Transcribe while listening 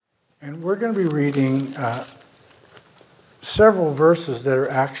And we're going to be reading several verses that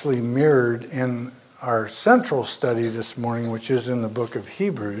are actually mirrored in our central study this morning, which is in the book of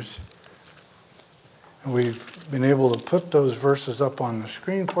Hebrews. And we've been able to put those verses up on the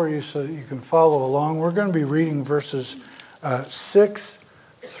screen for you so that you can follow along. We're going to be reading verses 6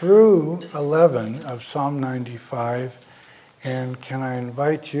 through 11 of Psalm 95. And can I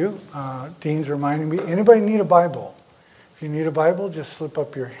invite you, Dean's reminding me, anybody need a Bible? If you need a Bible, just slip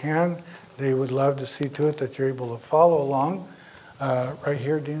up your hand. They would love to see to it that you're able to follow along. Right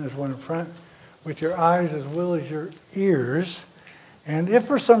here, Dean, there's one in front. With your eyes as well as your ears. And if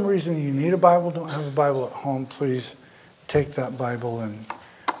for some reason you need a Bible, don't have a Bible at home, please take that Bible and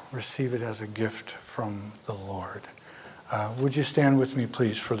receive it as a gift from the Lord. Would you stand with me,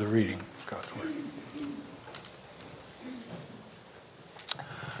 please, for the reading of God's Word?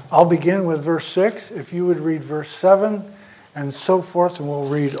 I'll begin with verse 6. If you would read verse 7 and so forth, and we'll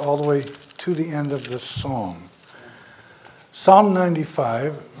read all the way to the end of this psalm. Psalm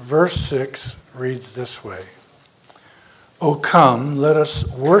 95, verse 6 reads this way. O come, let us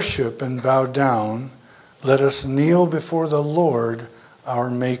worship and bow down. Let us kneel before the Lord, our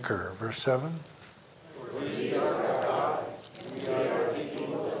Maker. Verse 7.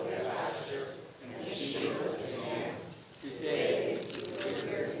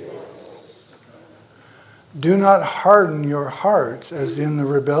 Do not harden your hearts as in the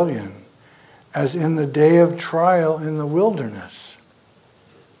rebellion, as in the day of trial in the wilderness.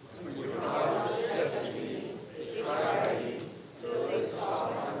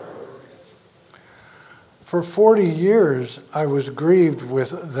 For 40 years I was grieved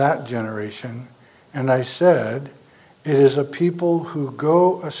with that generation, and I said, it is a people who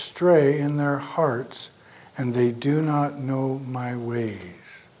go astray in their hearts, and they do not know my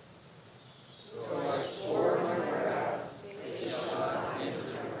ways.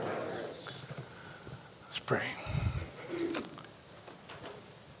 Pray.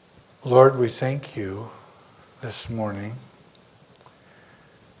 Lord, we thank you this morning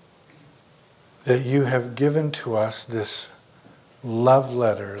that you have given to us this love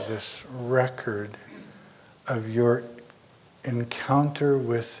letter, this record of your encounter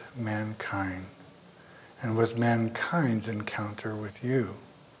with mankind and with mankind's encounter with you.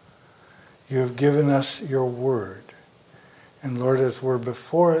 You have given us your word. And Lord, as we're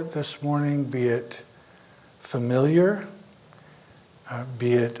before it this morning, be it familiar,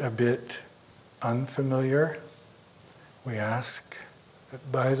 be it a bit unfamiliar, we ask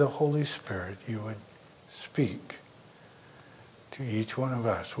that by the Holy Spirit you would speak to each one of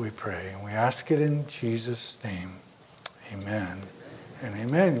us, we pray. And we ask it in Jesus' name. Amen and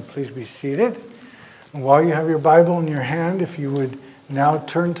amen. Please be seated. And while you have your Bible in your hand, if you would now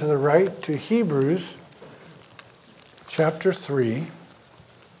turn to the right to Hebrews chapter 3.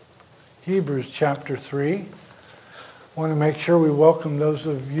 Hebrews chapter 3. I want to make sure we welcome those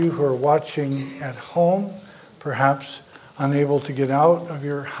of you who are watching at home, perhaps unable to get out of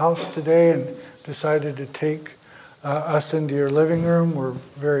your house today and decided to take us into your living room. We're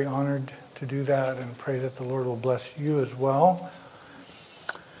very honored to do that and pray that the Lord will bless you as well.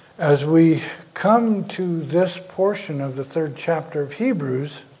 As we come to this portion of the third chapter of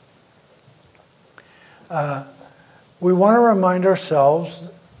Hebrews, we want to remind ourselves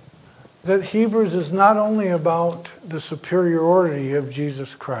that Hebrews is not only about the superiority of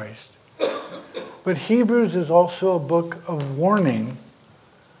Jesus Christ, but Hebrews is also a book of warning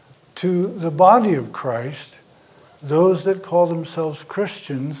to the body of Christ, those that call themselves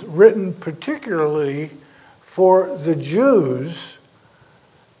Christians, written particularly for the Jews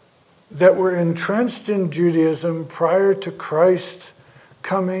that were entrenched in Judaism prior to Christ's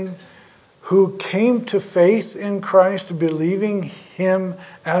coming, who came to faith in Christ, believing him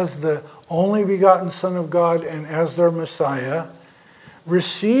as the only begotten Son of God and as their Messiah,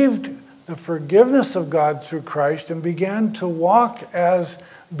 received the forgiveness of God through Christ and began to walk as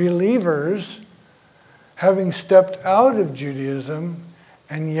believers, having stepped out of Judaism,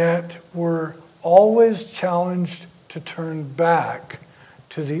 and yet were always challenged to turn back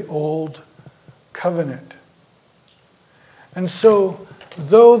to the old covenant. And so,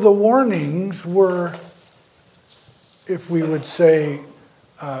 though the warnings were, if we would say,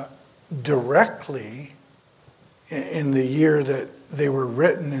 directly in the year that they were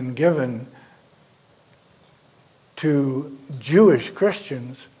written and given to Jewish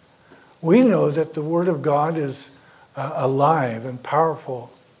Christians, we know that the Word of God is alive and powerful,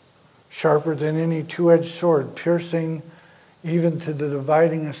 sharper than any two-edged sword, piercing even to the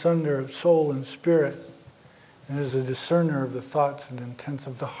dividing asunder of soul and spirit, and is a discerner of the thoughts and intents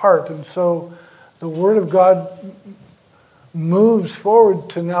of the heart. And so the Word of God moves forward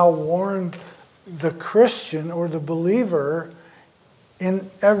to now warn the Christian or the believer in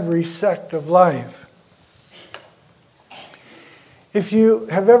every sect of life. If you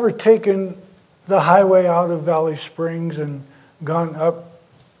have ever taken the highway out of Valley Springs and gone up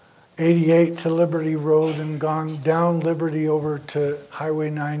 88 to Liberty Road and gone down Liberty over to Highway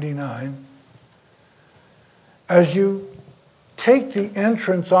 99, as you take the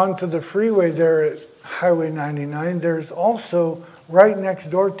entrance onto the freeway there at Highway 99, there's also right next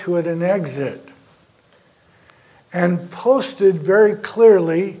door to it an exit. And posted very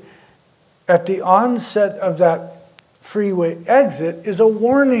clearly at the onset of that freeway exit is a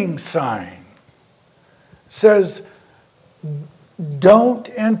warning sign. It says, don't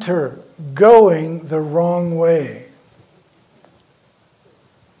enter, going the wrong way.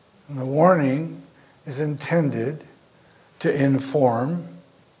 And the warning is intended to inform,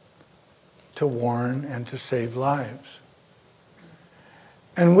 to warn, and to save lives.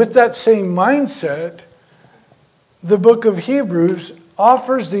 And with that same mindset, the book of Hebrews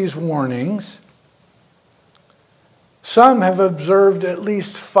offers these warnings. Some have observed at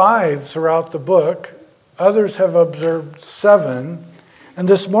least 5 throughout the book. Others have observed 7. And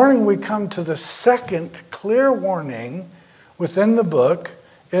this morning we come to the second clear warning within the book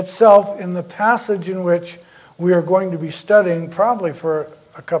itself in the passage in which we are going to be studying probably for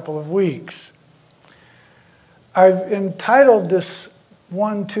a couple of weeks. I've entitled this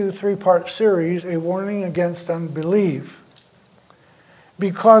 1, 2, 3-part series, A Warning Against Unbelief,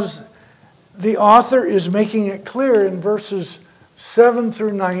 because the author is making it clear in verses 7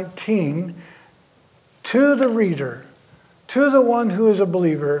 through 19 to the reader, to the one who is a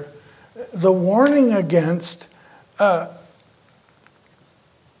believer, the warning against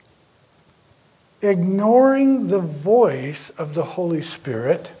ignoring the voice of the Holy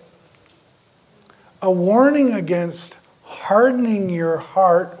Spirit, a warning against hardening your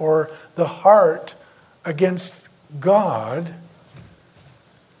heart or the heart against God,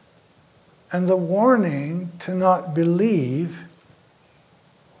 and the warning to not believe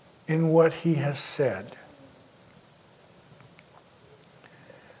in what he has said.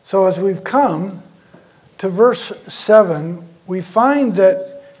 So as we've come to verse 7, we find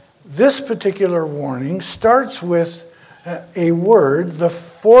that this particular warning starts with a word, the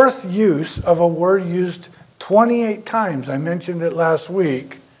fourth use of a word used 28 times. I mentioned it last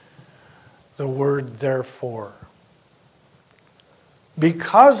week, the word therefore.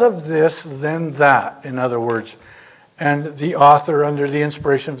 Because of this, then that, in other words. And the author, under the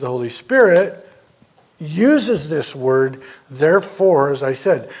inspiration of the Holy Spirit, uses this word, therefore, as I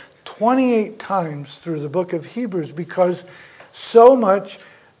said, 28 times through the book of Hebrews, because so much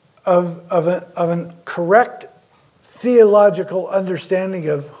of a correct theological understanding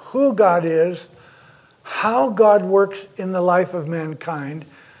of who God is, how God works in the life of mankind,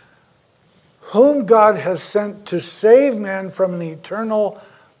 whom God has sent to save man from an eternal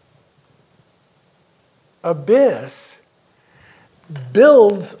abyss,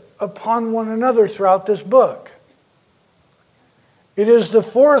 builds upon one another throughout this book. It is the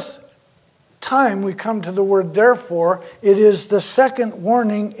fourth time we come to the word therefore. It is the second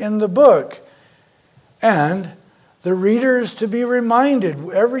warning in the book. And the reader is to be reminded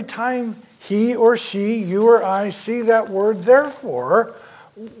every time he or she, you or I, see that word therefore,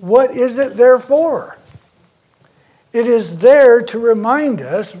 what is it there for? It is there to remind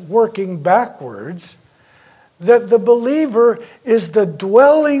us, working backwards, that the believer is the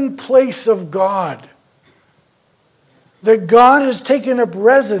dwelling place of God. That God has taken up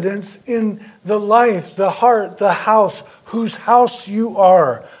residence in the life, the heart, the house, whose house you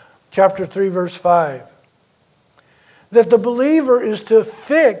are. Chapter 3, verse 5. That the believer is to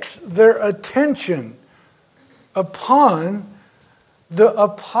fix their attention upon the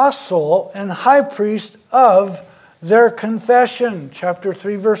apostle and high priest of their confession. Chapter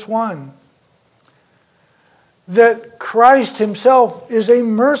 3, verse 1. That Christ himself is a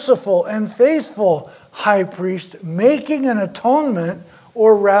merciful and faithful high priest, making an atonement,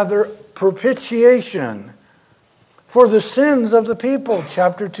 or rather propitiation, for the sins of the people.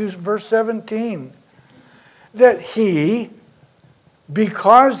 Chapter 2, verse 17. That he,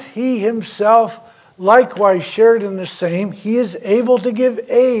 because he himself likewise shared in the same, he is able to give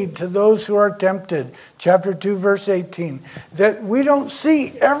aid to those who are tempted. Chapter 2, verse 18. That we don't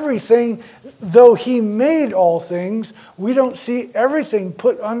see everything, though he made all things, we don't see everything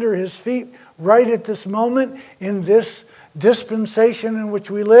put under his feet right at this moment in this dispensation in which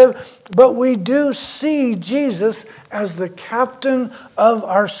we live. But we do see Jesus as the captain of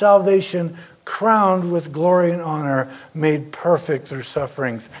our salvation, crowned with glory and honor, made perfect through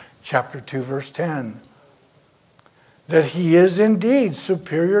sufferings. Chapter 2, verse 10. that he is indeed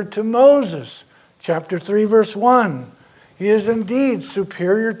superior to Moses. Chapter 3, verse 1. He is indeed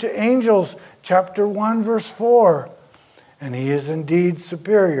superior to angels. Chapter 1, verse 4. And he is indeed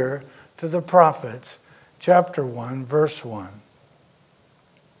superior to the prophets. Chapter 1, verse 1.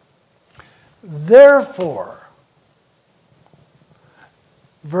 Therefore,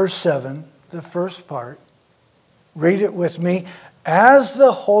 verse 7, the first part, read it with me. As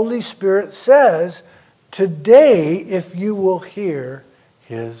the Holy Spirit says, today, if you will hear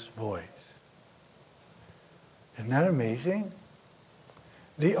his voice. Isn't that amazing?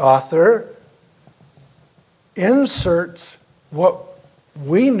 The author inserts what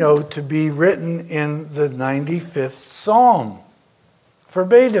we know to be written in the 95th Psalm,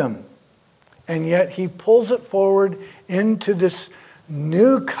 verbatim. And yet he pulls it forward into this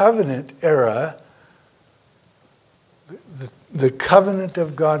new covenant era, the covenant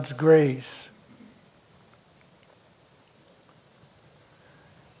of God's grace.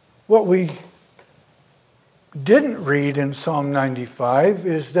 What we didn't read in Psalm 95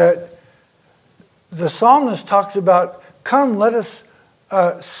 is that the psalmist talks about, come, let us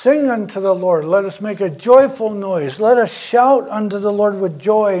sing unto the Lord. Let us make a joyful noise. Let us shout unto the Lord with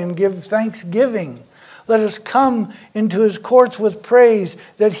joy and give thanksgiving. Let us come into his courts with praise,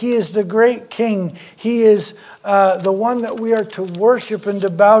 that he is the great king. He is the one that we are to worship and to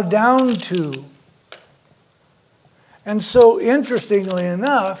bow down to. And so, interestingly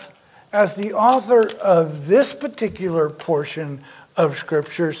enough, as the author of this particular portion of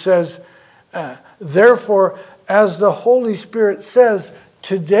Scripture says, therefore, as the Holy Spirit says,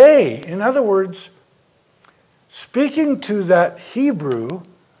 today, in other words, speaking to that Hebrew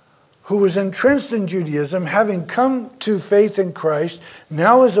who was entrenched in Judaism, having come to faith in Christ,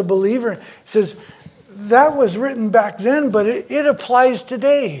 now is a believer, he says, that was written back then, but it applies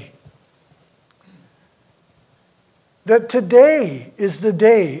today. That today is the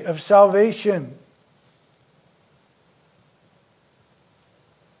day of salvation.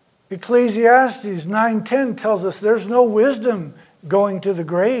 Ecclesiastes 9:10 tells us there's no wisdom going to the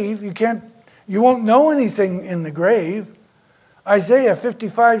grave. You won't know anything in the grave. Isaiah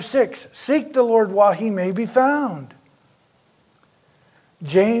 55:6, seek the Lord while he may be found.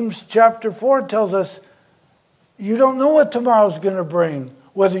 James chapter 4 tells us you don't know what tomorrow's going to bring,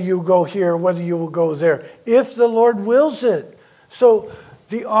 whether you go here, whether you will go there, if the Lord wills it. So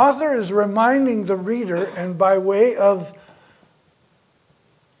the author is reminding the reader, and by way of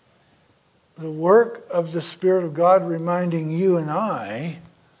the work of the Spirit of God reminding you and I,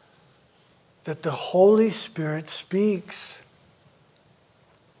 that the Holy Spirit speaks.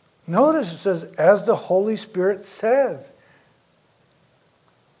 Notice it says, as the Holy Spirit says.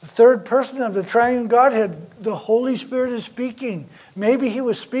 The third person of the triune Godhead, the Holy Spirit is speaking. Maybe he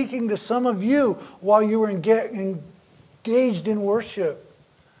was speaking to some of you while you were engaged in worship.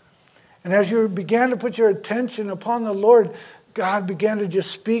 And as you began to put your attention upon the Lord, God began to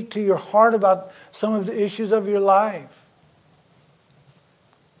just speak to your heart about some of the issues of your life.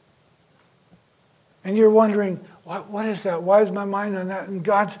 And you're wondering, what is that? Why is my mind on that? And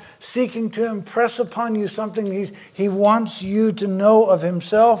God's seeking to impress upon you something he wants you to know of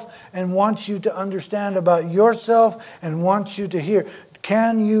himself and wants you to understand about yourself and wants you to hear.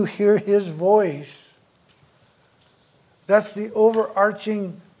 Can you hear his voice? That's the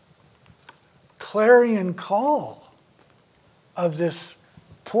overarching clarion call of this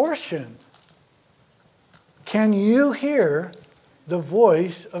portion. Can you hear the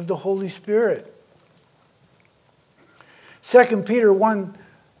voice of the Holy Spirit? 2 Peter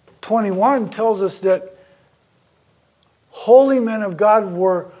 1:21 tells us that holy men of God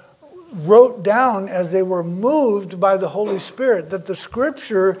wrote down as they were moved by the Holy Spirit, that the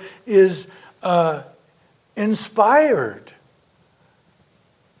Scripture is inspired.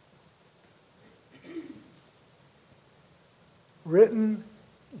 Written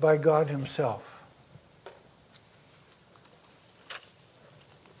by God himself.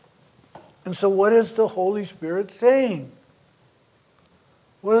 And so what is the Holy Spirit saying?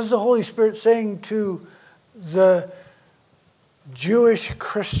 What is the Holy Spirit saying to the Jewish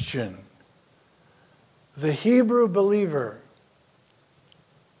Christian, the Hebrew believer,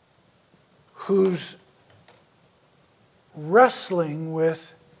 who's wrestling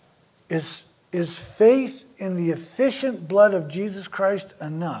with, is faith in the efficient blood of Jesus Christ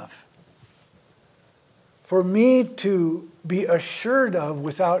enough for me to be assured of,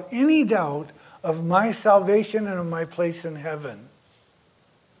 without any doubt, of my salvation and of my place in heaven?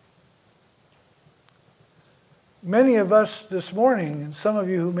 Many of us this morning, and some of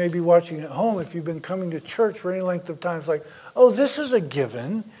you who may be watching at home, if you've been coming to church for any length of time, it's like, oh, this is a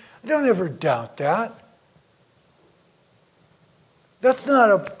given. Don't ever doubt that. That's not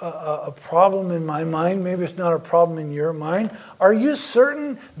a problem in my mind. Maybe it's not a problem in your mind. Are you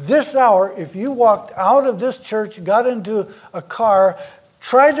certain this hour, if you walked out of this church, got into a car,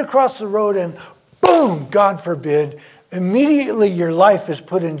 tried to cross the road, and boom, God forbid, immediately your life is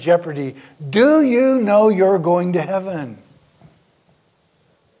put in jeopardy? Do you know you're going to heaven?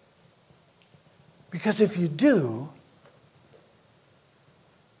 Because if you do,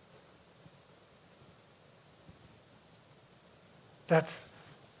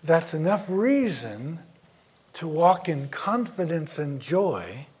 that's enough reason to walk in confidence and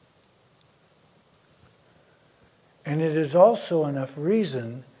joy. And it is also enough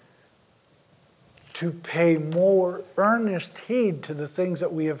reason to pay more earnest heed to the things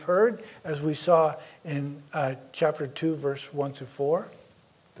that we have heard, as we saw in chapter 2, verse 1 to 4.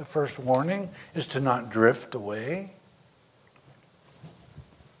 The first warning is to not drift away.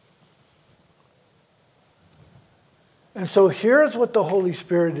 And so here's what the Holy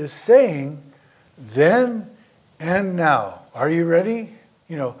Spirit is saying then and now. Are you ready?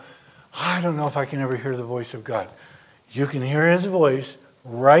 I don't know if I can ever hear the voice of God. You can hear his voice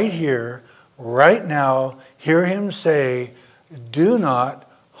right here, right now. Hear him say, do not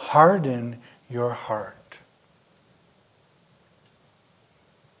harden your heart.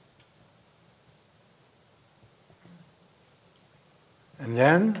 And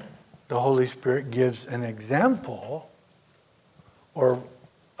then the Holy Spirit gives an example, or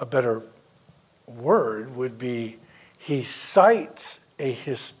a better word would be, he cites a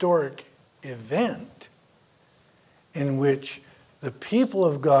historic event in which the people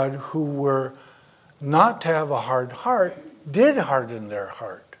of God who were not to have a hard heart did harden their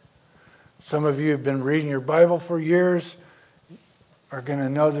heart. Some of you have been reading your Bible for years, are going to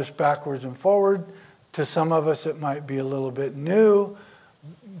know this backwards and forward. To some of us it might be a little bit new,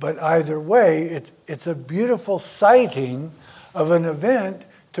 but either way, it's a beautiful citing of an event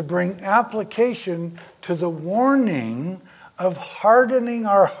to bring application to the warning of hardening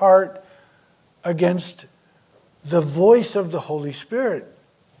our heart against the voice of the Holy Spirit.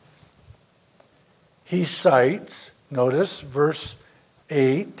 He cites, notice verse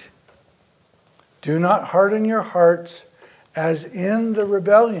 8, do not harden your hearts as in the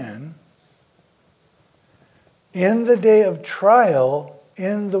rebellion, in the day of trial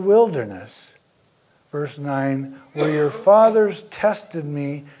in the wilderness. Verse 9, where your fathers tested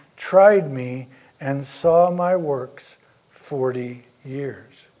me, tried me, and saw my works 40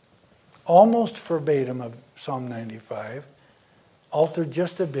 years. Almost verbatim of Psalm 95, altered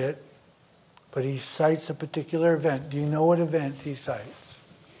just a bit, but he cites a particular event. Do you know what event he cites?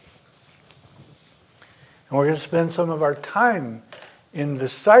 And we're going to spend some of our time in the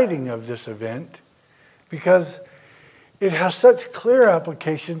citing of this event because it has such clear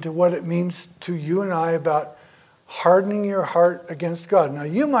application to what it means to you and I about hardening your heart against God. Now,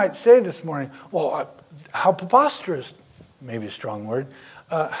 you might say this morning, well, how preposterous, maybe a strong word,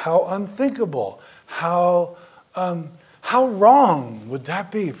 how unthinkable, how wrong would that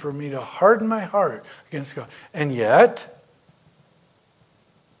be for me to harden my heart against God? And yet,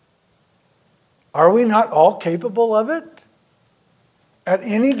 are we not all capable of it? At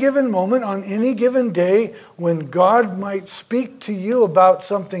any given moment, on any given day, when God might speak to you about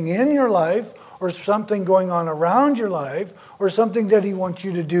something in your life, or something going on around your life, or something that he wants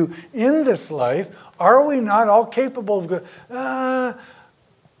you to do in this life, are we not all capable of going,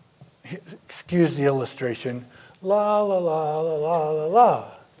 excuse the illustration, la, la, la, la, la, la,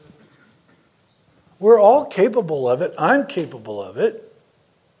 la. We're all capable of it. I'm capable of it.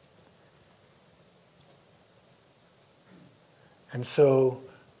 And so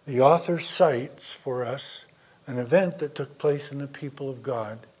the author cites for us an event that took place in the people of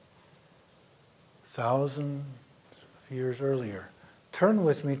God thousands of years earlier. Turn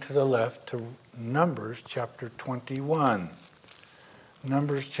with me to the left to Numbers chapter 21.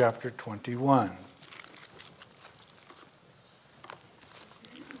 Numbers chapter 21.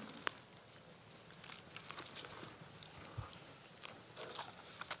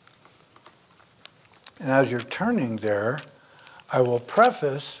 And as you're turning there, I will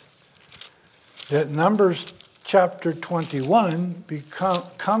preface that Numbers chapter 21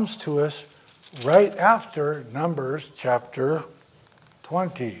 comes to us right after Numbers chapter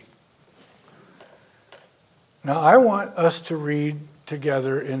 20. Now, I want us to read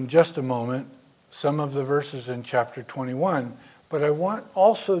together in just a moment some of the verses in chapter 21, but I want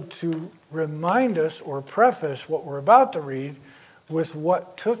also to remind us or preface what we're about to read with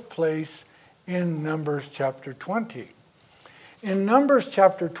what took place in Numbers chapter 20. In Numbers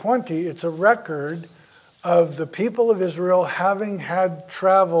chapter 20, it's a record of the people of Israel having had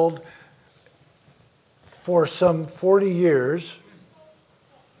traveled for some 40 years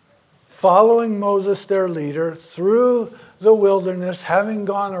following Moses, their leader, through the wilderness, having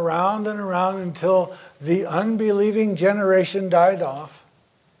gone around and around until the unbelieving generation died off,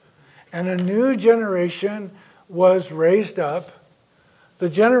 and a new generation was raised up, the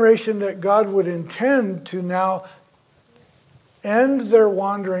generation that God would intend to now end their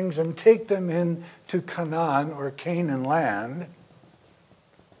wanderings and take them into Canaan or Canaan land.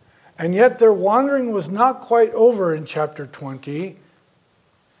 And yet their wandering was not quite over in chapter 20.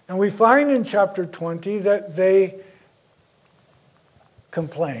 And we find in chapter 20 that they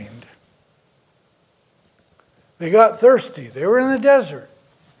complained. They got thirsty. They were in the desert.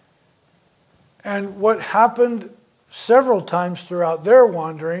 And what happened several times throughout their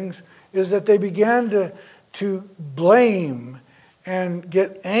wanderings is that they began to blame and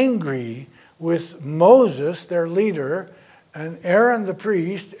get angry with Moses, their leader, and Aaron the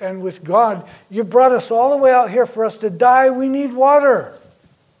priest, and with God. You brought us all the way out here for us to die. We need water.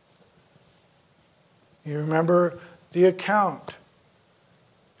 You remember the account.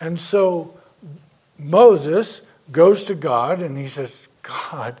 And so Moses goes to God and he says,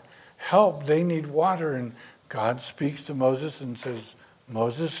 God, help, they need water. And God speaks to Moses and says,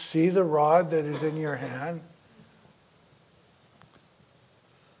 Moses, see the rod that is in your hand?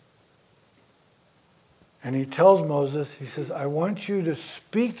 And he tells Moses, he says, I want you to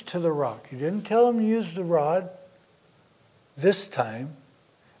speak to the rock. He didn't tell him to use the rod this time.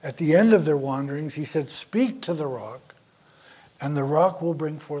 At the end of their wanderings, he said, speak to the rock, and the rock will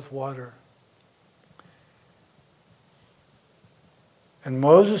bring forth water. And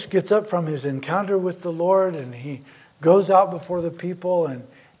Moses gets up from his encounter with the Lord, and he goes out before the people, and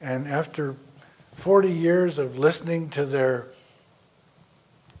after 40 years of listening to their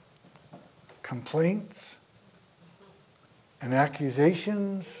complaints and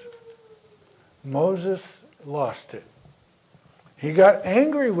accusations, Moses lost it. He got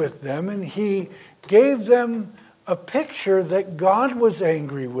angry with them, and he gave them a picture that God was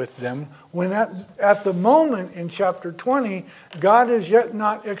angry with them when at the moment in chapter 20, God has yet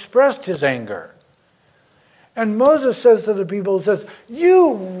not expressed his anger. And Moses says to the people, he says,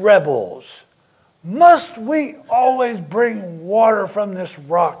 you rebels, must we always bring water from this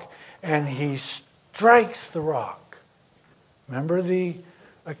rock? And he strikes the rock. Remember the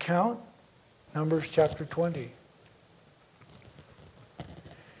account? Numbers chapter 20.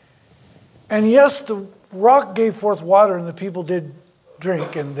 And yes, the rock gave forth water and the people did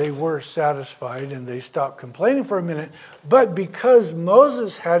drink and they were satisfied and they stopped complaining for a minute. But because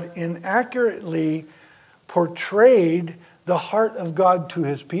Moses had inaccurately portrayed the heart of God to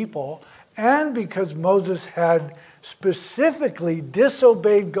his people, and because Moses had specifically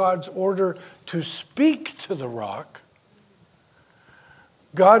disobeyed God's order to speak to the rock,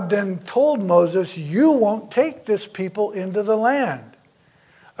 God then told Moses, you won't take this people into the land.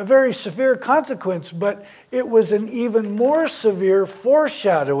 A very severe consequence, but it was an even more severe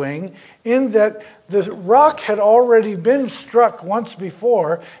foreshadowing in that the rock had already been struck once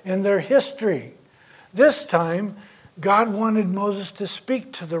before in their history. This time, God wanted Moses to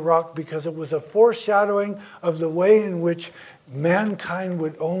speak to the rock because it was a foreshadowing of the way in which mankind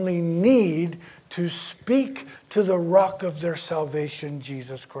would only need to speak to the rock of their salvation,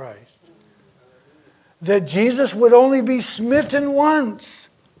 Jesus Christ. That Jesus would only be smitten once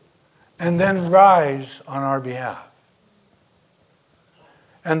and then rise on our behalf.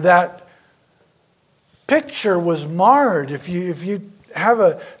 And that picture was marred. If you have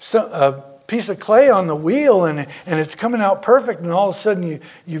a piece of clay on the wheel and it's coming out perfect and all of a sudden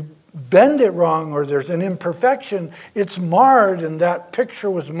you bend it wrong or there's an imperfection, it's marred, and that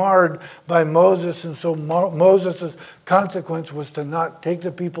picture was marred by Moses. And so Moses' consequence was to not take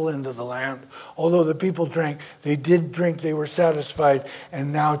the people into the land. Although the people drank, they did drink, they were satisfied.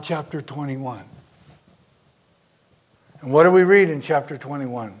 And now chapter 21. And what do we read in chapter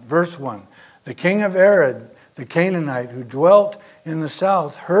 21? Verse 1. The king of Arad, the Canaanite who dwelt in the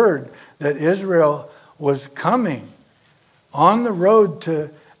south, heard that Israel was coming on the road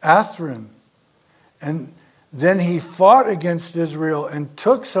to Athrim. And then he fought against Israel and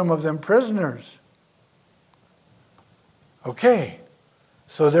took some of them prisoners. Okay,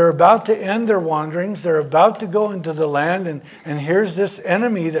 so they're about to end their wanderings. They're about to go into the land. And here's this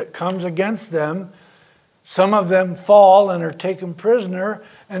enemy that comes against them. Some of them fall and are taken prisoner.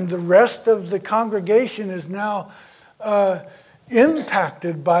 And the rest of the congregation is now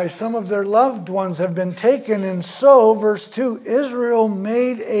impacted by some of their loved ones have been taken. And so, verse 2, Israel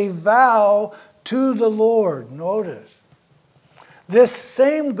made a vow to the Lord. Notice, this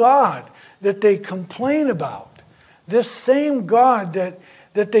same God that they complain about, this same God that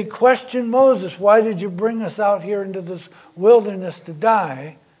they question Moses, why did you bring us out here into this wilderness to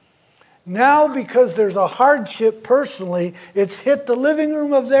die? Now, because there's a hardship personally, it's hit the living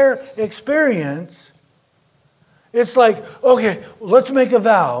room of their experience. It's like, okay, let's make a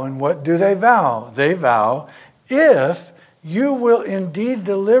vow. And what do they vow? They vow, if you will indeed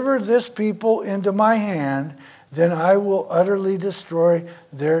deliver this people into my hand, then I will utterly destroy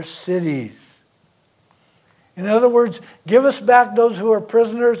their cities. In other words, give us back those who are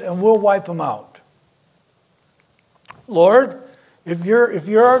prisoners and we'll wipe them out. Lord, if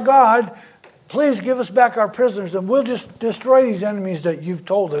you're our God, please give us back our prisoners and we'll just destroy these enemies that you've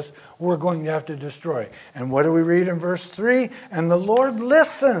told us we're going to have to destroy. And what do we read in verse 3? And the Lord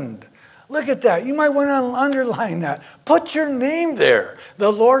listened. Look at that. You might want to underline that. Put your name there.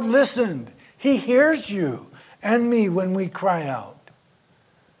 The Lord listened. He hears you and me when we cry out.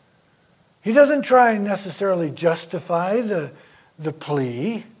 He doesn't try and necessarily justify the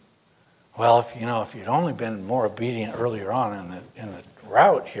plea. Well, if you'd only been more obedient earlier on in the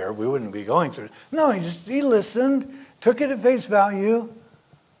route here, we wouldn't be going through. No, he listened, took it at face value.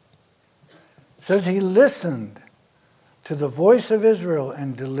 It says he listened to the voice of Israel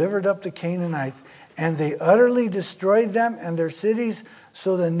and delivered up the Canaanites, and they utterly destroyed them and their cities,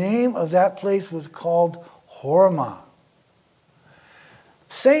 so the name of that place was called Hormah.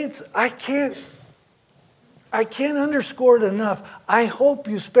 Saints, I can't underscore it enough. I hope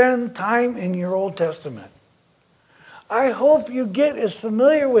you spend time in your Old Testament. I hope you get as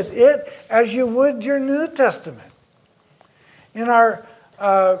familiar with it as you would your New Testament. In our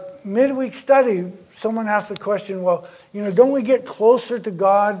midweek study, someone asked the question, well, don't we get closer to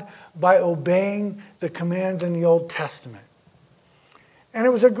God by obeying the commands in the Old Testament? And it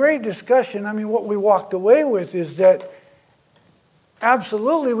was a great discussion. I mean, what we walked away with is that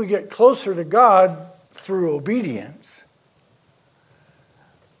absolutely we get closer to God through obedience.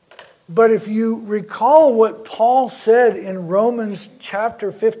 But if you recall what Paul said in Romans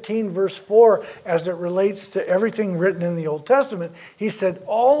chapter 15, verse 4, as it relates to everything written in the Old Testament, he said,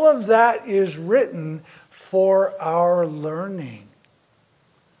 all of that is written for our learning.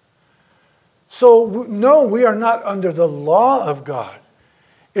 So, no, we are not under the law of God.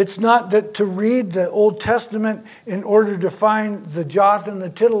 It's not that to read the Old Testament in order to find the jot and the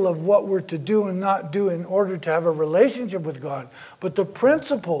tittle of what we're to do and not do in order to have a relationship with God. But the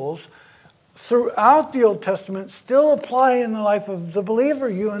principles throughout the Old Testament still apply in the life of the believer,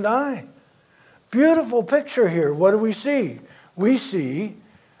 you and I. Beautiful picture here. What do we see? We see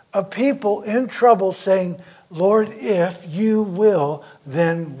a people in trouble saying, Lord, if you will,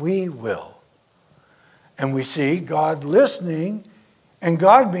 then we will. And we see God listening and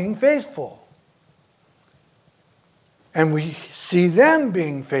God being faithful. And we see them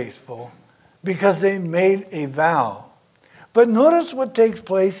being faithful because they made a vow. But notice what takes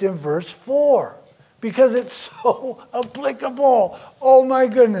place in verse 4, because it's so applicable. Oh my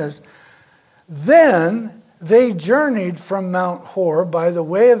goodness. Then they journeyed from Mount Hor by the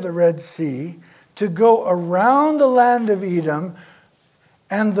way of the Red Sea to go around the land of Edom,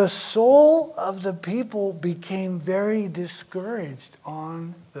 and the soul of the people became very discouraged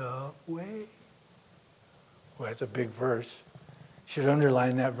on the way. Well, that's a big verse. Should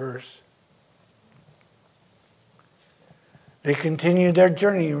underline that verse. They continued their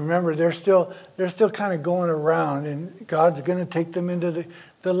journey. Remember, they're still kind of going around, and God's going to take them into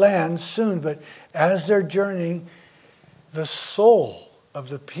the land soon. But as they're journeying, the soul of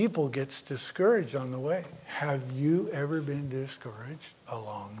the people gets discouraged on the way. Have you ever been discouraged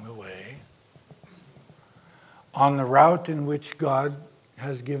along the way? On the route in which God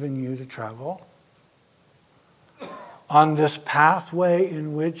has given you to travel? On this pathway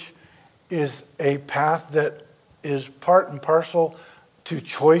in which is a path that is part and parcel to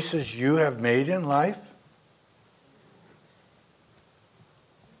choices you have made in life?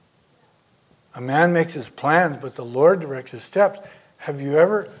 A man makes his plans, but the Lord directs his steps. Have you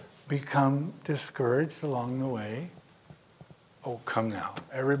ever become discouraged along the way? Oh, come now.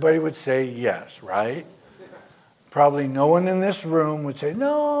 Everybody would say yes, right? Probably no one in this room would say,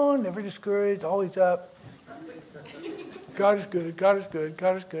 no, never discouraged, always up. God is good, God is good,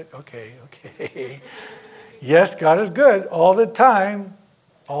 God is good. Okay. Yes, God is good all the time.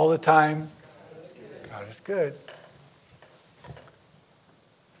 All the time. God is good.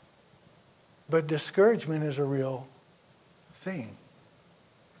 But discouragement is a real thing.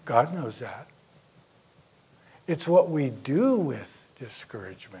 God knows that. It's what we do with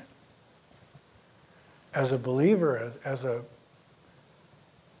discouragement. As a believer, as a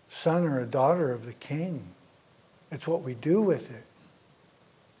son or a daughter of the King, it's what we do with it.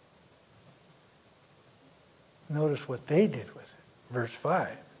 Notice what they did with it. Verse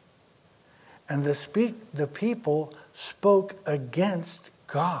 5. And the people spoke against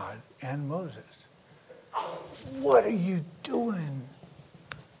God and Moses. What are you doing?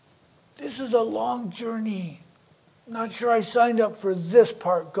 This is a long journey. Not sure I signed up for this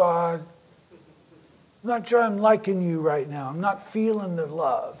part, God. Not sure I'm liking you right now. I'm not feeling the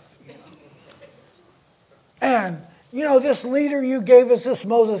love. And, this leader you gave us, this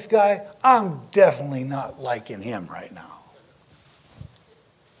Moses guy, I'm definitely not liking him right now.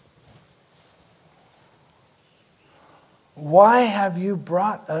 Why have you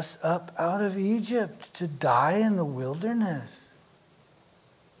brought us up out of Egypt to die in the wilderness?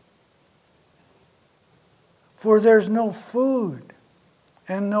 For there's no food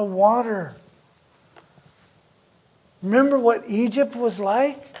and no water. Remember what Egypt was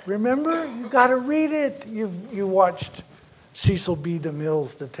like? Remember? You got to read it. You watched Cecil B.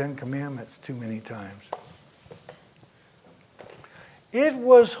 DeMille's The Ten Commandments too many times. It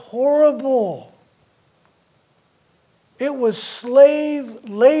was horrible. It was slave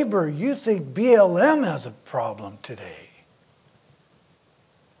labor. You think BLM has a problem today.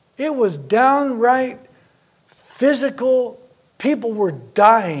 It was downright physical. People were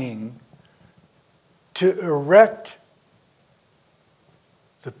dying to erect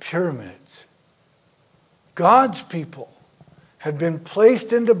the pyramids. God's people had been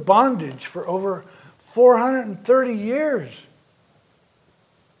placed into bondage for over 430 years.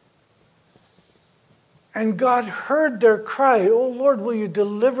 And God heard their cry, "Oh Lord, will you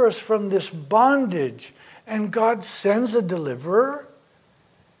deliver us from this bondage?" And God sends a deliverer.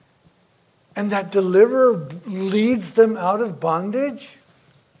 And that deliverer leads them out of bondage.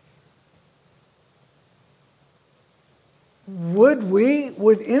 Would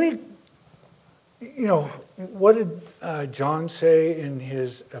any, what did John say in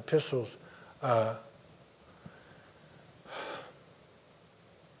his epistles?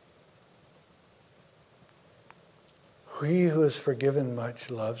 He who is forgiven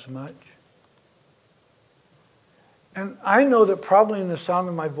much loves much. And I know that probably in the sound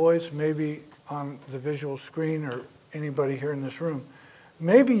of my voice, maybe on the visual screen or anybody here in this room,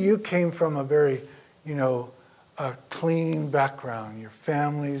 maybe you came from a very, a clean background. Your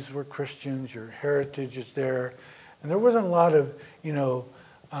families were Christians, your heritage is there. And there wasn't a lot of,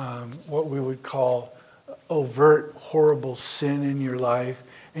 what we would call overt, horrible sin in your life.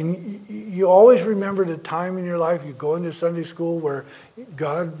 And you always remembered a time in your life, you go into Sunday school where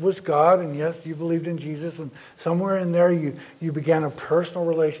God was God, and yes, you believed in Jesus, and somewhere in there you began a personal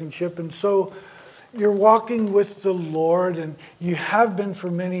relationship. And so you're walking with the Lord, and you have been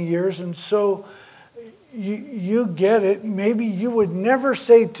for many years, and so you get it. Maybe you would never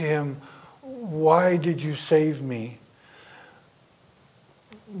say to him, "Why did you save me?"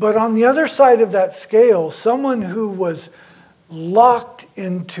 But on the other side of that scale, someone who was locked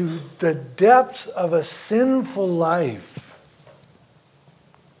into the depths of a sinful life,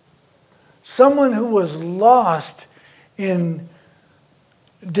 someone who was lost in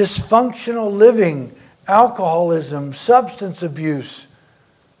dysfunctional living, alcoholism, substance abuse,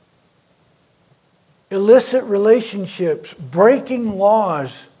 illicit relationships, breaking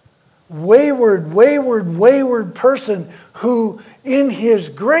laws, wayward person who in his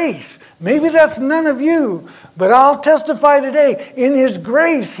grace, maybe that's none of you, but I'll testify today, in his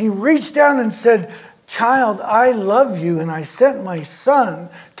grace, he reached down and said, "Child, I love you and I sent my son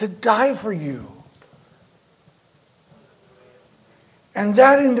to die for you." And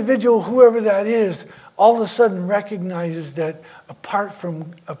that individual, whoever that is, all of a sudden recognizes that apart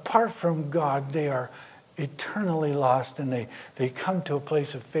from God, they are eternally lost, and they come to a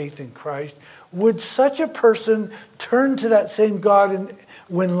place of faith in Christ. Would such a person turn to that same God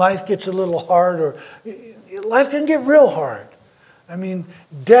when life gets a little hard, or life can get real hard? I mean,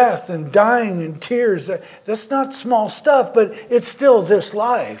 death and dying and tears, that's not small stuff, but it's still this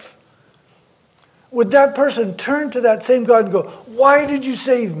life. Would that person turn to that same God and go, "Why did you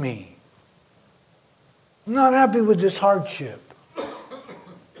save me? I'm not happy with this hardship."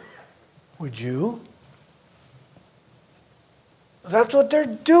 Would you? That's what they're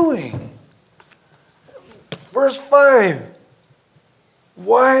doing. Verse 5.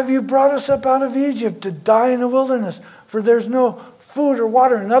 "Why have you brought us up out of Egypt to die in the wilderness? For there's no food or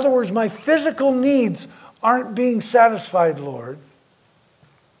water." In other words, my physical needs aren't being satisfied, Lord.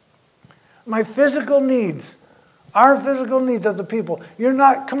 My physical needs, our physical needs of the people. You're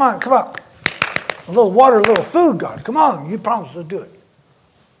not, come on. A little water, a little food, God. Come on, you promised to do it.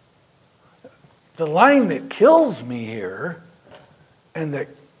 The line that kills me here and that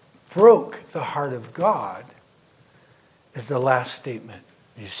broke the heart of God is the last statement.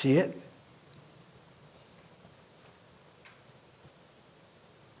 You see it?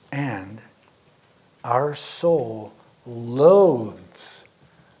 "And our soul loathes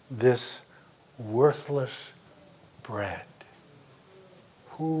this worthless bread.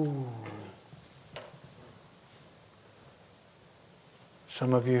 Ooh.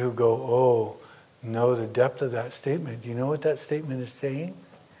 Some of you who go, oh, know the depth of that statement. Do you know what that statement is saying?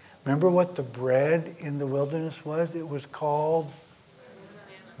 Remember what the bread in the wilderness was? It was called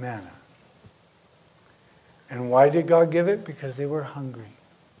manna. And why did God give it? Because they were hungry.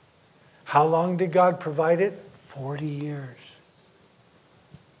 How long did God provide it? 40 years.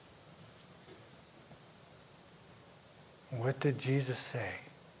 What did Jesus say?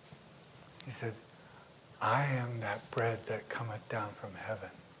 He said, I am that bread that cometh down from heaven.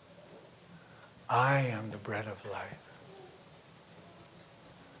 I am the bread of life.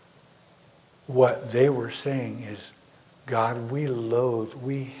 What they were saying is, God, we loathe,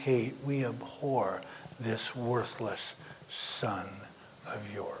 we hate, we abhor this worthless son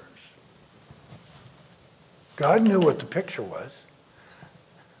of yours. God knew what the picture was.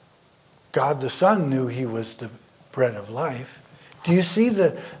 God the Son knew he was the bread of life. Do you see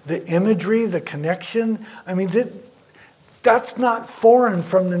the imagery, the connection? I mean, that's not foreign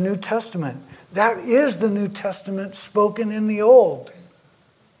from the New Testament. That is the New Testament spoken in the Old.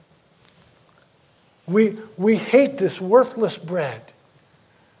 We hate this worthless bread.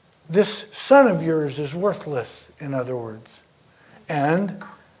 This son of yours is worthless, in other words. And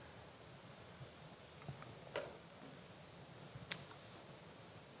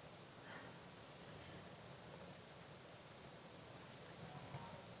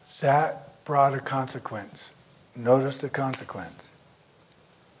that brought a consequence. Notice the consequence.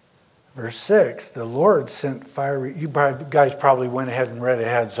 Verse 6, the Lord sent fiery... You guys probably went ahead and read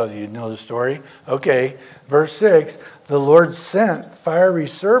ahead so that you'd know the story. Okay, verse 6, the Lord sent fiery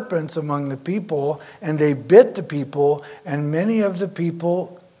serpents among the people, and they bit the people, and many of the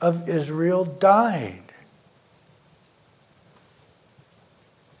people of Israel died.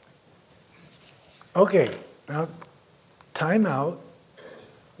 Okay, now time out.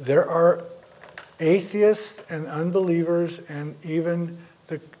 There are atheists and unbelievers and even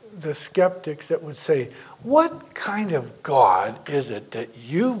the skeptics that would say, what kind of God is it that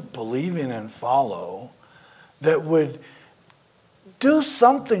you believe in and follow that would do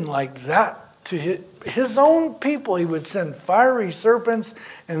something like that to his own people? He would send fiery serpents,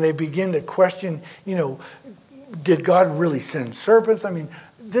 and they begin to question, did God really send serpents? I mean,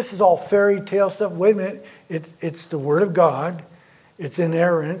 this is all fairy tale stuff. Wait a minute, it's the Word of God. It's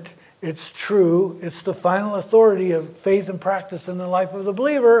inerrant. It's true. It's the final authority of faith and practice in the life of the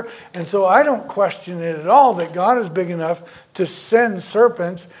believer. And so I don't question it at all that God is big enough to send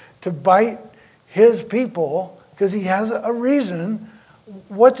serpents to bite his people because he has a reason.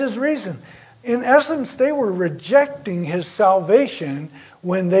 What's his reason? In essence, they were rejecting his salvation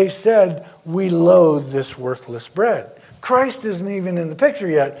when they said, we loathe this worthless bread. Christ isn't even in the picture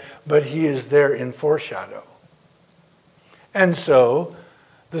yet, but he is there in foreshadow. And so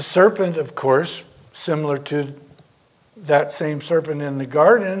the serpent, of course, similar to that same serpent in the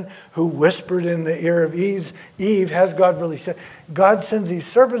garden who whispered in the ear of Eve, has God really said? God sends these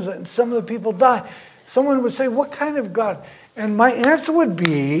serpents and some of the people die. Someone would say, what kind of God? And my answer would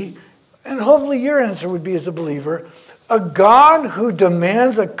be, and hopefully your answer would be as a believer, a God who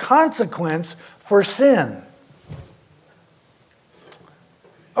demands a consequence for sin.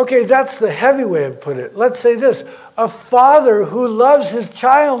 Okay, that's the heavy way of putting it. Let's say this. A father who loves his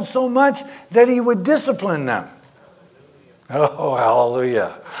child so much that he would discipline them. Oh,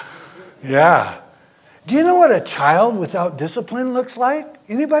 hallelujah. Yeah. Do you know what a child without discipline looks like?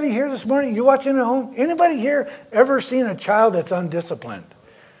 Anybody here this morning? You watching at home? Anybody here ever seen a child that's undisciplined?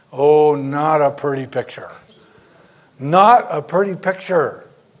 Oh, not a pretty picture. Not a pretty picture.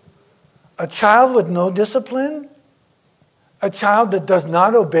 A child with no discipline? A child that does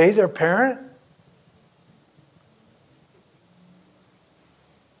not obey their parent?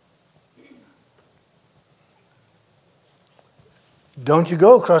 Don't you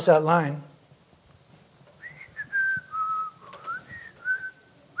go across that line.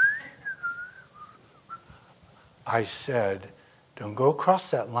 I said, don't go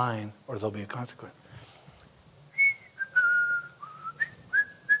across that line or there'll be a consequence.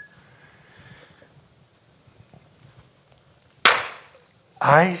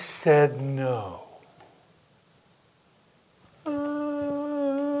 I said no.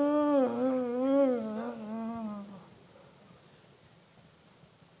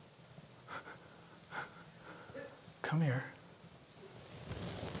 Come here.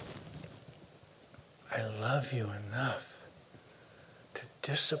 I love you enough to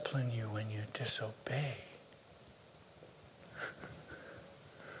discipline you when you disobey.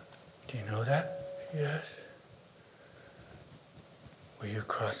 Do you know that? Yes. Will you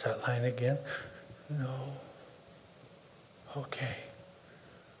cross that line again? No. Okay.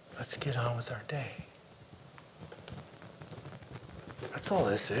 Let's get on with our day. That's all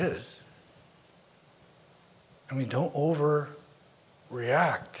this is. I mean, don't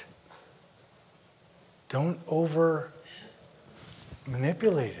overreact. Don't over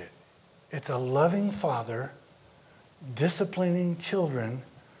manipulate it. It's a loving father disciplining children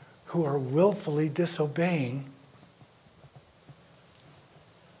who are willfully disobeying.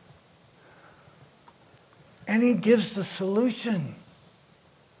 And he gives the solution.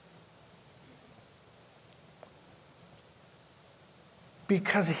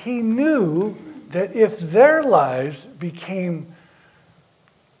 Because he knew that if their lives became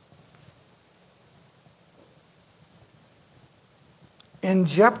in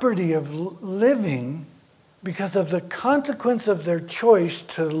jeopardy of living because of the consequence of their choice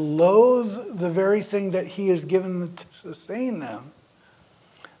to loathe the very thing that he has given them to sustain them,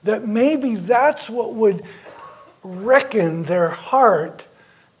 that maybe that's what would reckon their heart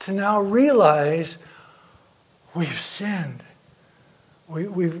to now realize we've sinned.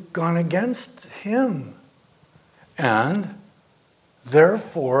 We've gone against him. And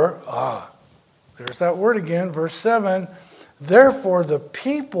therefore, there's that word again, verse 7, therefore the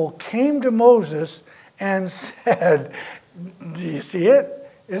people came to Moses and said, do you see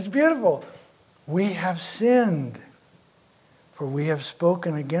it? It's beautiful. We have sinned, for we have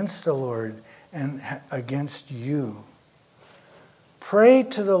spoken against the Lord and against you. Pray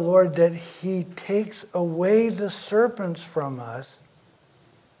to the Lord that he takes away the serpents from us.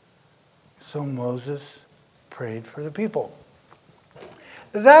 So Moses prayed for the people.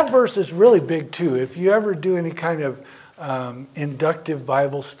 That verse is really big too. If you ever do any kind of inductive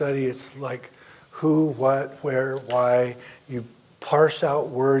Bible study, it's like who, what, where, why. You parse out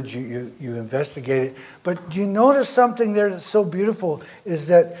words, you investigate it. But do you notice something there that's so beautiful is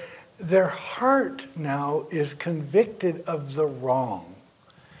that their heart now is convicted of the wrong.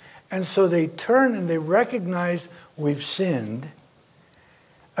 And so they turn and they recognize we've sinned.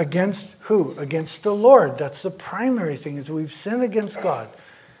 Against who? Against the Lord. That's the primary thing, is we've sinned against God.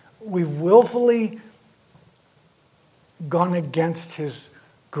 We've willfully gone against his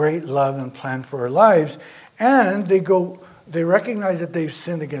great love and plan for our lives. And they recognize that they've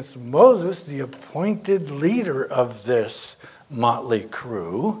sinned against Moses, the appointed leader of this motley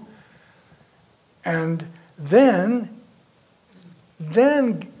crew. And then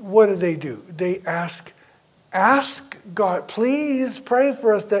what do? They ask God, please pray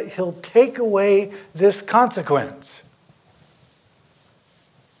for us that he'll take away this consequence.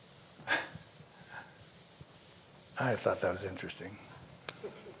 I thought that was interesting.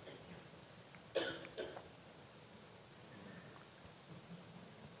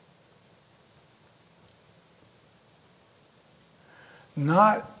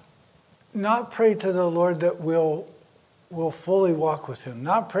 Not pray to the Lord that we'll fully walk with him.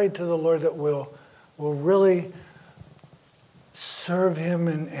 Not pray to the Lord that we'll really serve him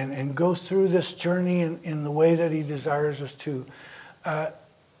and go through this journey in the way that he desires us to.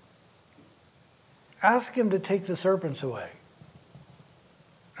 Ask him to take the serpents away.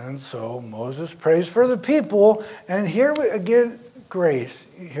 And so Moses prays for the people. And here again, grace.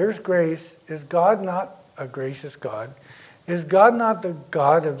 Here's grace. Is God not a gracious God? Is God not the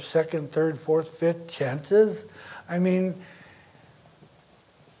God of second, third, fourth, fifth chances? I mean,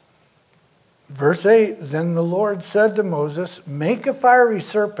 verse 8, then the Lord said to Moses, make a fiery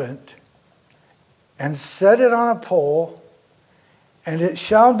serpent and set it on a pole, and it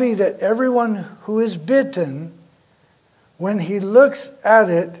shall be that everyone who is bitten, when he looks at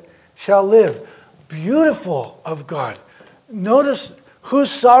it, shall live. Beautiful of God. Notice who's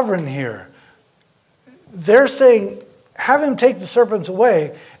sovereign here. They're saying, have him take the serpents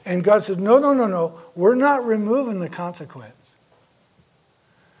away. And God says, no. We're not removing the consequence.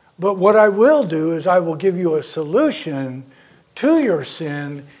 But what I will do is I will give you a solution to your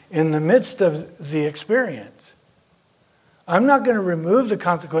sin in the midst of the experience. I'm not going to remove the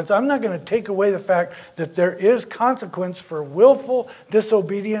consequence. I'm not going to take away the fact that there is consequence for willful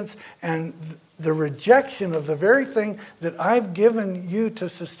disobedience and the rejection of the very thing that I've given you to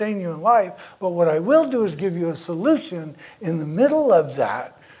sustain you in life. But what I will do is give you a solution in the middle of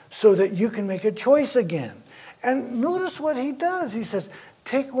that so that you can make a choice again. And notice what he does. He says,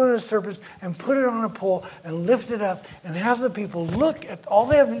 take one of the serpents and put it on a pole and lift it up and have the people look at, all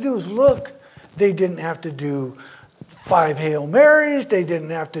they have to do is look. They didn't have to do 5 Hail Marys. They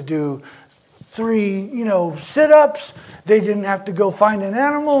didn't have to do 3, sit-ups. They didn't have to go find an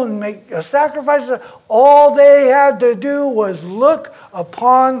animal and make a sacrifice. All they had to do was look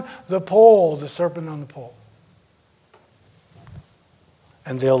upon the pole, the serpent on the pole.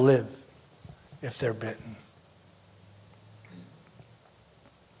 and they'll live if they're bitten.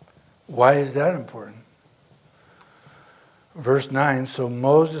 Why is that important? Verse 9, so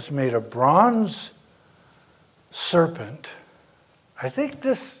Moses made a bronze serpent. I think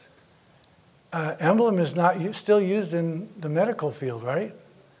this emblem is not still used in the medical field, right?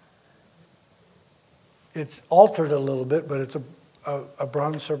 It's altered a little bit, but it's a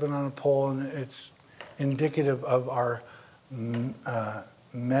bronze serpent on a pole, and it's indicative of our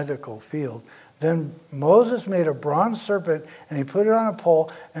medical field. Then Moses made a bronze serpent, and he put it on a pole,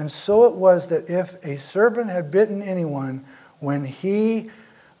 and so it was that if a serpent had bitten anyone, when he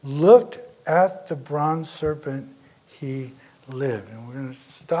looked at the bronze serpent, he lived. And we're going to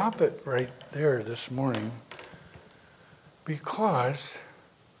stop it right there this morning, because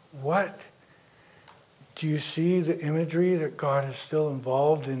what do you see the imagery that God is still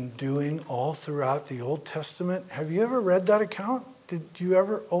involved in doing all throughout the Old Testament? Have you ever read that account? Did you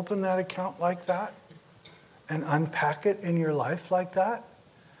ever open that account like that and unpack it in your life like that?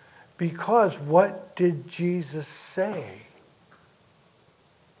 Because what did Jesus say?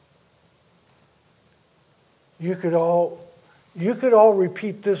 You could all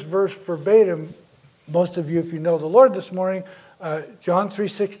repeat this verse verbatim. Most of you, if you know the Lord this morning, John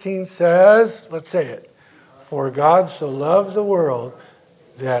 3:16 says, let's say it, for God so loved the world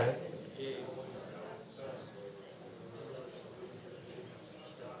that...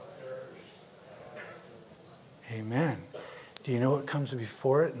 Amen. Do you know what comes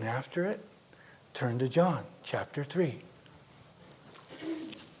before it and after it? Turn to John chapter 3.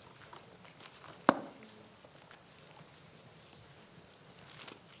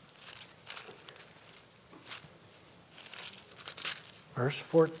 Verse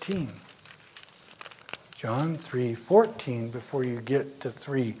 14. John 3:14, before you get to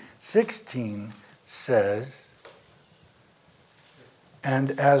 3:16, says,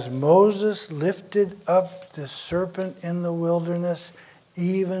 and as Moses lifted up the serpent in the wilderness,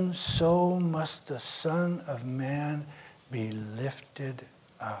 even so must the Son of Man be lifted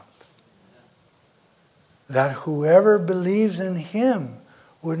up, that whoever believes in him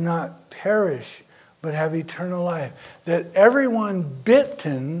would not perish, but have eternal life. That everyone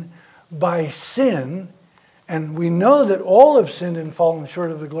bitten by sin, and we know that all have sinned and fallen short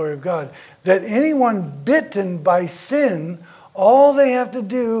of the glory of God, that anyone bitten by sin, all they have to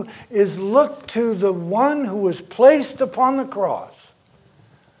do is look to the one who was placed upon the cross.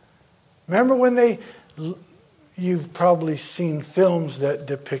 Remember when you've probably seen films that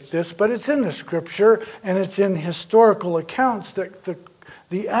depict this, but it's in the scripture and it's in historical accounts that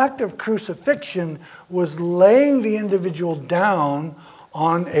the act of crucifixion was laying the individual down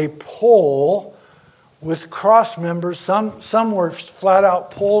on a pole with cross members. Some were flat out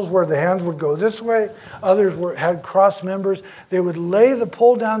poles where the hands would go this way. Others had cross members. They would lay the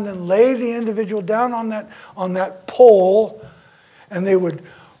pole down, then lay the individual down on that pole, and they would,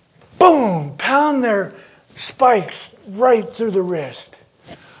 boom, pound their spikes right through the wrist.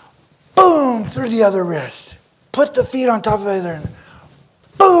 Boom, through the other wrist. Put the feet on top of the other, and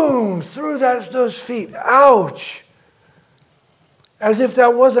boom, through those feet. Ouch. As if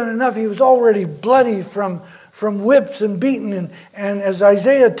that wasn't enough, he was already bloody from whips and beaten, and as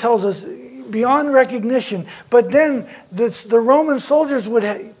Isaiah tells us, beyond recognition. But then the Roman soldiers would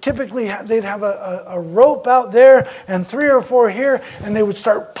typically they'd have a rope out there and 3 or 4 here, and they would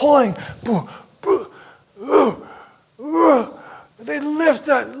start pulling. They lift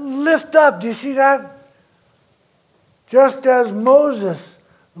up. Do you see that? Just as Moses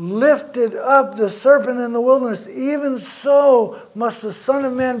lifted up the serpent in the wilderness, even so must the Son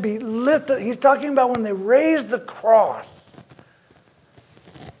of Man be lifted. He's talking about when they raised the cross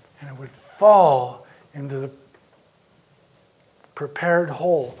and it would fall into the prepared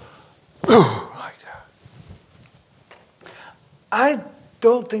hole like that. I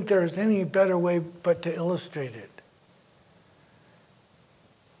don't think there is any better way but to illustrate it.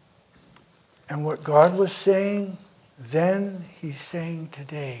 And what God was saying then, he's saying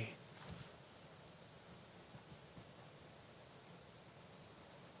today.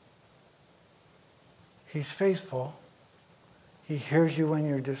 He's faithful. He hears you when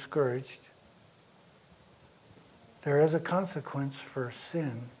you're discouraged. There is a consequence for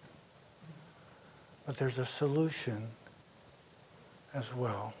sin, but there's a solution as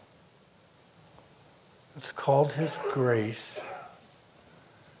well. It's called his grace.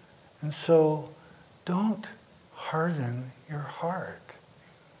 And so, don't harden your heart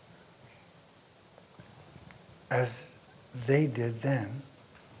as they did then.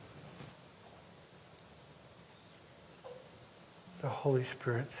 The Holy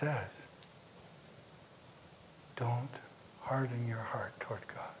Spirit says, don't harden your heart toward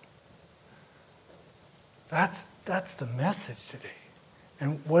God. That's the message today.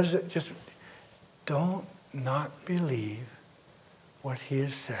 And what is it? Just don't not believe what he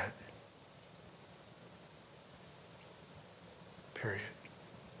has said. Period.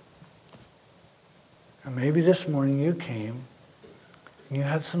 And maybe this morning you came and you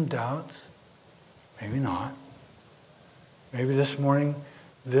had some doubts. Maybe not. Maybe this morning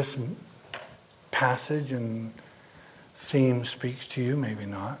this passage and theme speaks to you. Maybe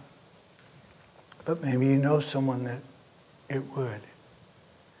not. But maybe you know someone that it would.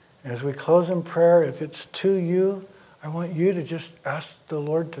 As we close in prayer, if it's to you, I want you to just ask the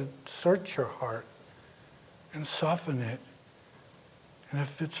Lord to search your heart and soften it. And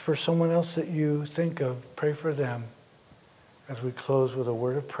if it's for someone else that you think of, pray for them as we close with a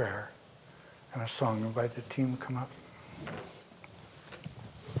word of prayer and a song. Invite the team to come up.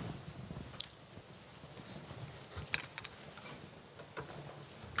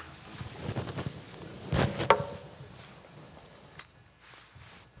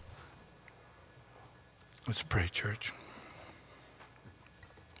 Let's pray, church.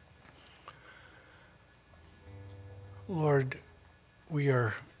 Lord, we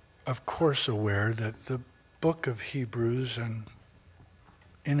are, of course, aware that the book of Hebrews and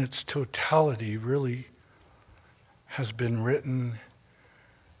in its totality really has been written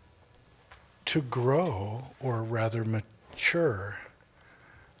to grow, or rather mature,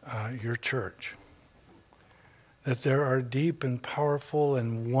 your church. That there are deep and powerful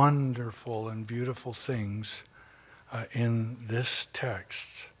and wonderful and beautiful things in this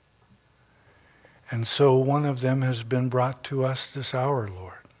text. And so one of them has been brought to us this hour,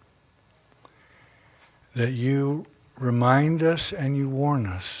 Lord. That you remind us and you warn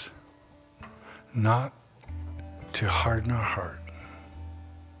us not to harden our heart.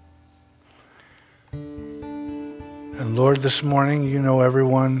 And Lord, this morning, you know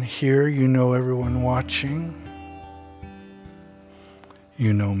everyone here, you know everyone watching.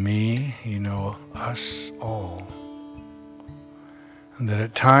 You know me, you know us all. And that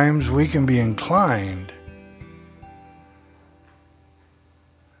at times we can be inclined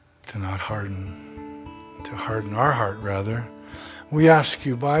to not harden, to harden our heart rather. We ask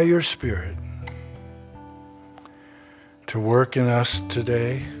you by your Spirit to work in us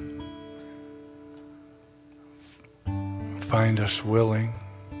today. Find us willing.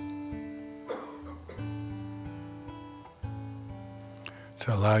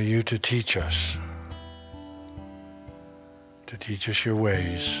 To allow you to teach us your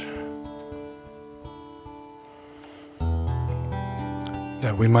ways,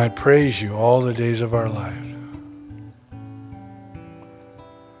 that we might praise you all the days of our lives.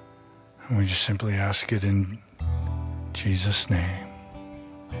 And we just simply ask it in Jesus' name.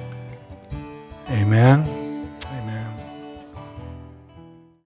 Amen.